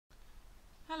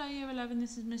Year 11,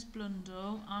 this is Miss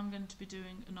Blundell. I'm going to be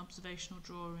doing an observational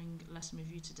drawing lesson with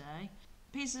you today.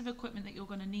 Pieces of equipment that you're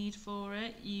going to need for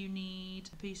it: you need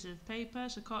a piece of paper,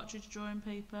 so cartridge drawing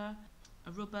paper,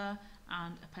 a rubber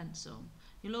and a pencil.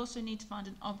 You'll also need to find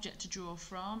an object to draw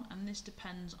from, and this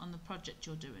depends on the project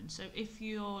you're doing. So if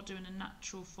you're doing a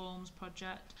natural forms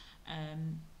project,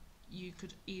 you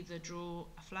could either draw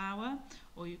a flower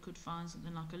or you could find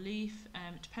something like a leaf.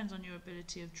 It depends on your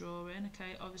ability of drawing.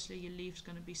 Okay, obviously your leaf's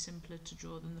going to be simpler to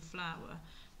draw than the flower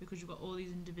because you've got all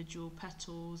these individual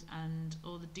petals and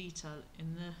all the detail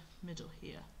in the middle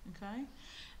here. Okay,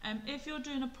 if you're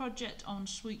doing a project on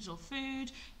sweets or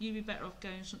food, you'd be better off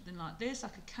going something like this,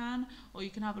 like a can, or you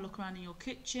can have a look around in your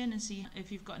kitchen and see if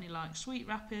you've got any like sweet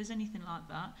wrappers, anything like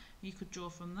that. You could draw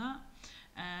from that.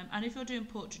 And if you're doing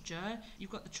portraiture,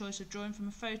 you've got the choice of drawing from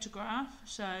a photograph.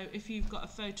 So if you've got a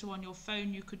photo on your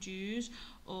phone you could use,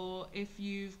 or if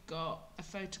you've got a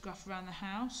photograph around the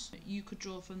house, you could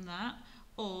draw from that,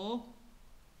 or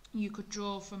you could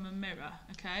draw from a mirror.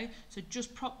 Okay, so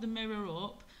just prop the mirror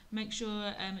up, make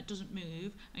sure it doesn't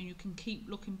move, and you can keep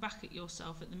looking back at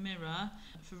yourself at the mirror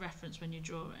for reference when you're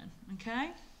drawing.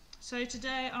 Okay, so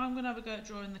today I'm going to have a go at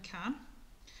drawing the can,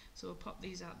 so we'll pop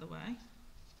these out the way.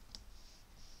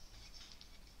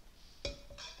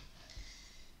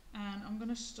 And I'm going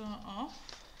to start off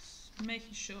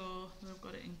making sure that I've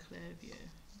got it in clear view.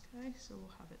 Okay, so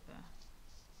we'll have it there.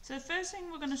 So the first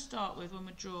thing we're going to start with when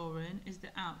we're drawing is the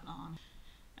outline.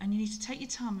 And you need to take your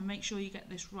time and make sure you get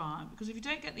this right, because if you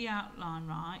don't get the outline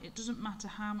right, it doesn't matter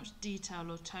how much detail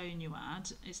or tone you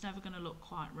add, it's never going to look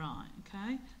quite right.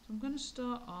 Okay, so I'm going to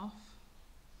start off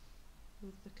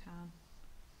with the can.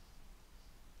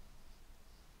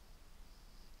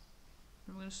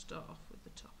 I'm going to start off with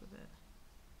the top of it.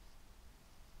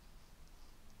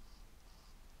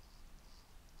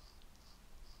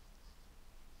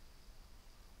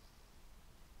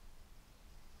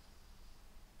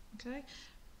 Okay,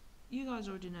 you guys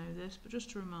already know this, but just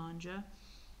to remind you,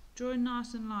 drawing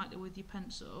nice and lightly with your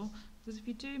pencil, because if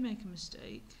you do make a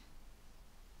mistake,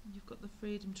 you've got the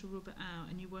freedom to rub it out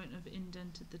and you won't have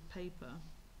indented the paper.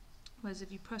 Whereas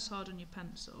if you press hard on your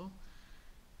pencil,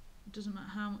 it doesn't matter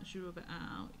how much you rub it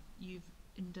out, you've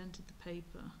indented the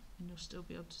paper and you'll still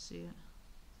be able to see it.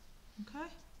 Okay,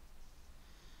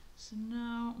 so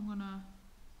now I'm gonna,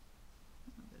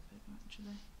 a bit of paper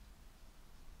actually.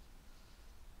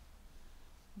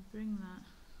 Bring that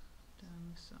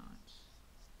down the sides.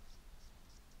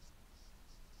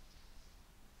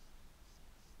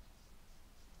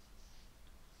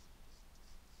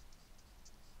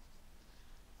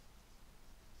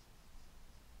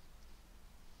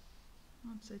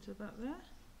 I'd say to about there.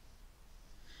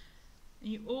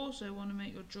 And you also want to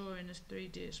make your drawing as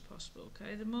 3D as possible.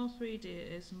 Okay, the more 3D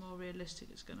it is, the more realistic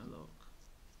it's going to look.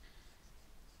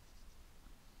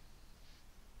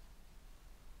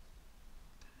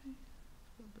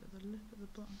 A bit of a lip at the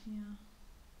bottom here.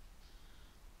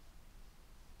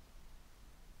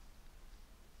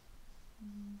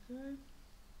 There we go.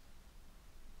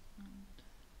 And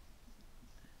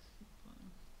there's the bottom.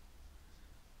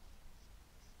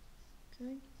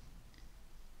 Okay.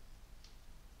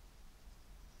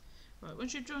 Right,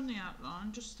 once you've drawn the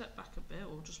outline, just step back a bit,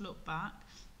 or just look back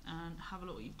and have a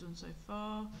look what you've done so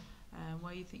far,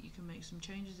 where you think you can make some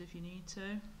changes if you need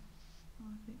to.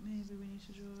 I think maybe we need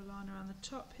to draw a line around the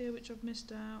top here, which I've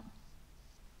missed out.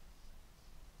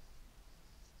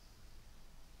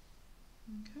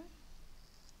 Okay.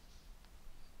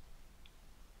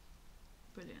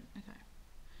 Brilliant. Okay.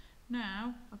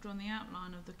 Now I've drawn the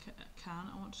outline of the can.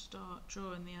 I want to start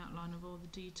drawing the outline of all the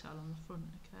detail on the front.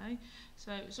 Okay.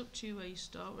 So it's up to you where you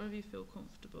start, wherever you feel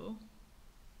comfortable.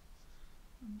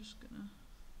 I'm just gonna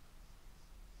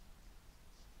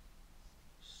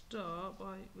start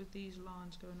with these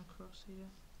lines going across here.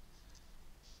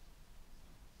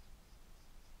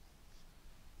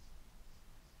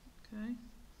 Okay,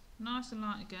 nice and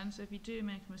light again, so if you do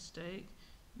make a mistake,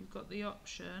 you've got the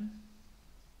option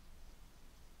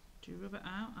to rub it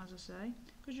out, as I say,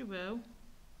 because you will.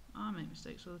 I make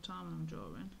mistakes all the time when I'm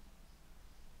drawing.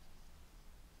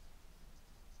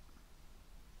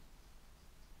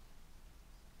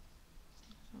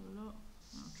 Let's have a look.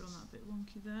 I've drawn that a bit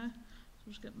wonky there. So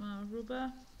I'll just get my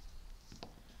rubber.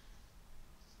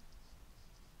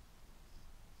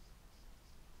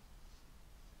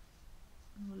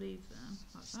 And we'll leave them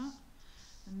like that.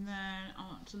 And then I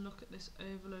want to look at this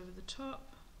oval over the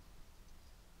top.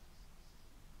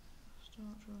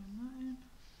 Start drawing that in.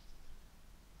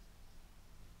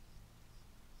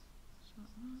 Just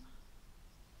like that.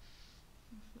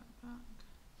 And flat back.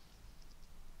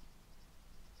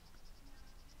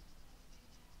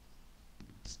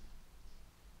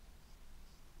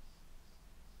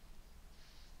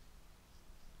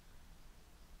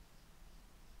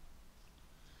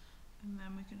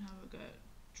 we can have a go at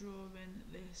drawing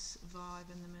this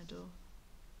vibe in the middle.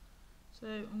 So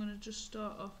I'm going to just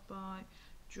start off by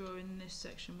drawing this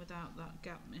section without that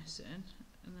gap missing,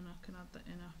 and then I can add that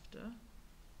in after,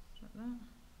 just like that.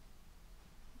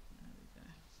 There we go.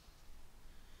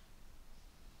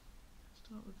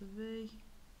 Start with the V,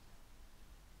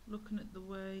 looking at the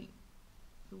way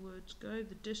the words go,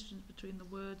 the distance between the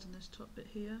words and this top bit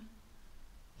here.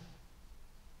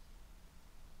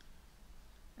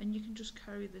 And you can just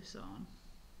carry this on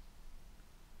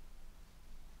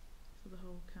for the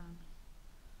whole can.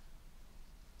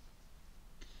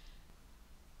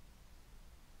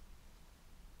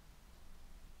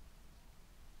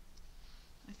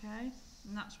 Okay,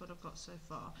 and that's what I've got so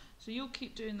far. So you'll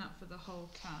keep doing that for the whole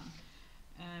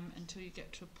can until you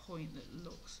get to a point that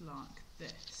looks like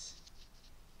this.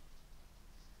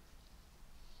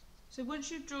 So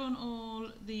once you've drawn all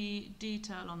the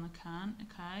detail on the can,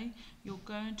 okay, you're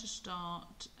going to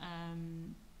start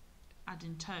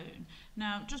adding tone.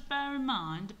 Now just bear in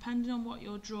mind, depending on what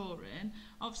you're drawing,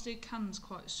 obviously a can's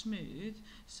quite smooth,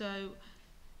 so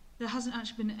there hasn't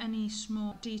actually been any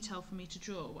small detail for me to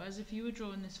draw, whereas if you were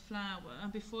drawing this flower,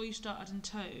 before you start adding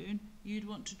tone, you'd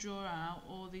want to draw out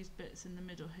all these bits in the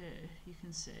middle here, you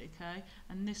can see, okay,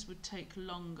 and this would take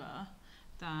longer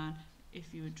than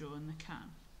if you were drawing the can.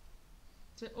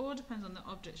 So it all depends on the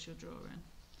objects you're drawing.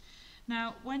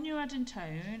 Now, when you're adding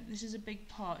tone, this is a big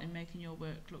part in making your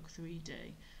work look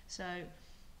 3D. So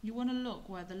you want to look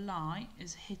where the light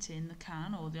is hitting the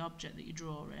can or the object that you're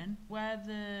drawing, where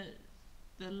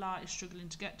the light is struggling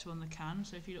to get to on the can.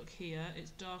 So if you look here, it's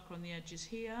darker on the edges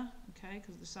here, okay,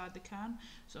 because of the side of the can.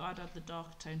 So I'd add the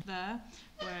darker tone there.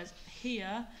 Whereas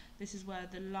here, this is where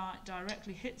the light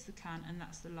directly hits the can, and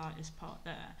that's the lightest part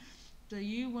there. So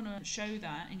you want to show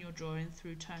that in your drawing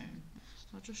through tone. So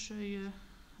I'll just show you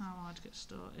how I'd get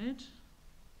started.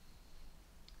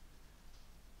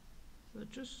 So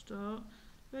just start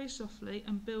very softly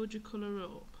and build your colour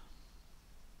up.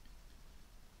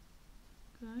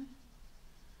 Okay.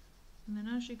 And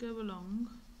then as you go along,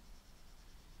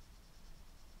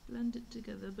 blend it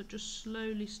together, but just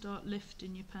slowly start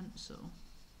lifting your pencil.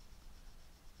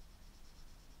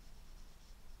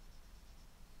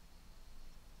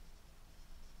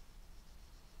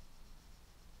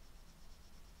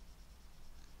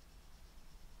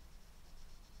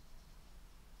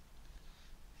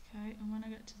 Okay, and when I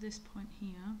get to this point here,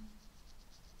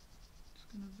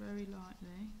 just going to very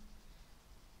lightly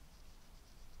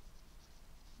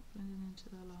blending into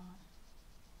the light.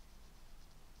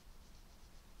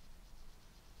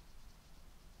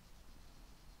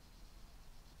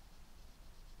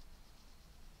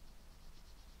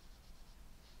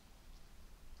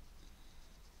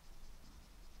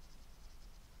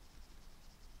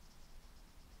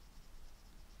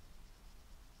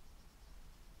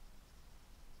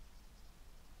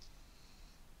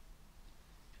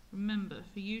 Remember,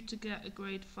 for you to get a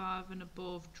grade 5 and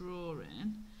above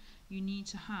drawing, you need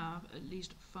to have at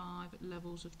least 5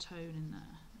 levels of tone in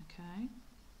there, okay?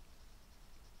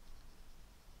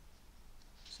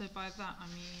 So by that I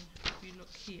mean, if you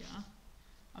look here,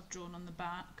 I've drawn on the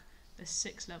back, there's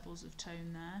 6 levels of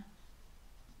tone there.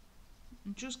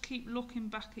 And just keep looking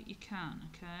back at your can,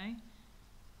 okay?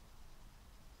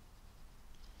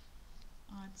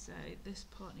 I'd say this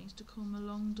part needs to come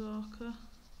along darker.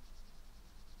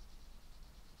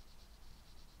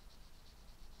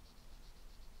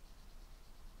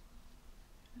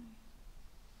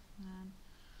 And then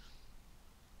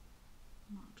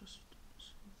might just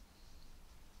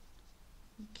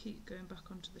keep going back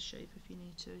onto the shape if you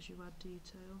need to as you add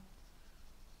detail.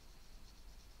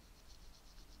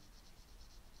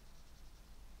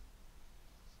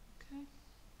 Okay,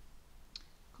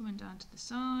 coming down to the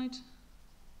side,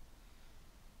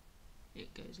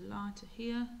 it goes lighter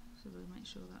here, so we'll make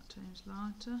sure that tone's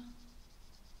lighter.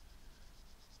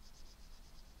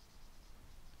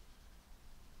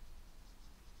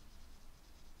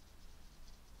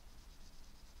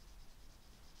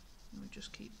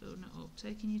 Just keep building it up,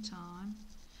 taking your time.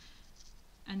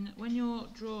 And when you're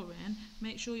drawing,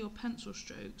 make sure your pencil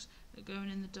strokes are going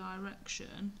in the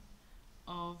direction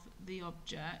of the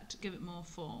object, give it more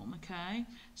form, okay?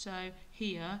 So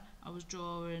here I was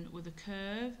drawing with a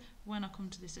curve. When I come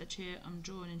to this edge here, I'm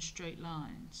drawing in straight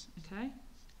lines, okay?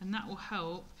 And that will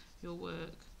help your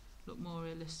work look more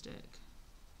realistic.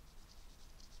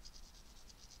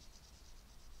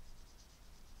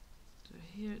 So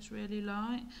here it's really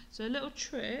light. So a little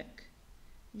trick,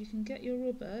 you can get your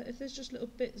rubber, if there's just little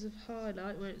bits of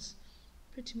highlight where it's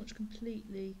pretty much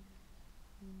completely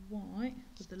white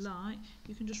with the light,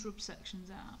 you can just rub sections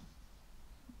out.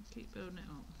 Keep building it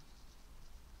up.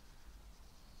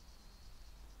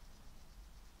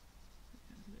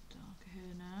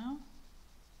 here now.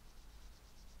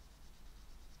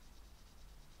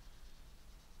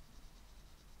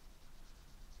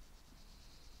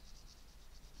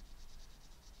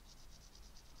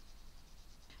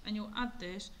 And you'll add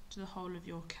this to the whole of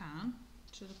your can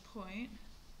to the point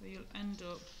where you'll end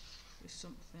up with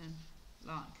something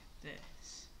like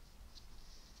this.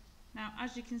 Now,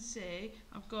 as you can see,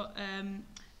 I've got,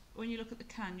 when you look at the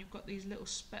can, you've got these little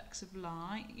specks of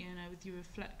light, you know, with your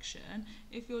reflection.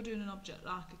 If you're doing an object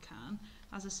like a can,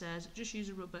 as I said, just use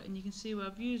a rubber, and you can see where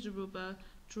I've used a rubber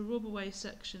to rub away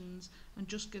sections and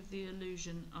just give the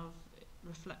illusion of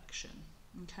reflection.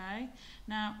 Okay,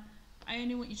 now I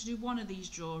only want you to do one of these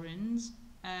drawings,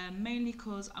 mainly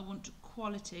because I want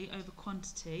quality over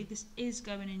quantity. This is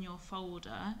going in your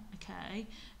folder, okay?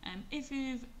 If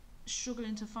you're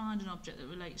struggling to find an object that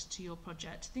relates to your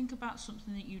project, think about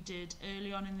something that you did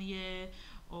early on in the year,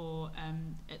 or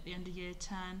at the end of year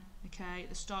 10, okay, at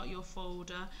the start of your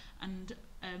folder, and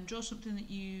draw something that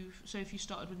so if you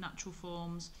started with natural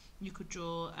forms, you could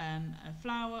draw a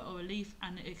flower or a leaf,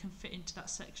 and it can fit into that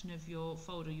section of your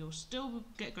folder. You'll still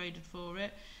get graded for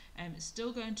it, it's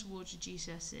still going towards your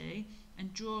GCSE,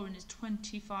 and drawing is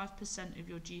 25% of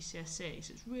your GCSE,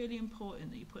 so it's really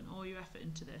important that you're putting all your effort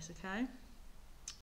into this, okay?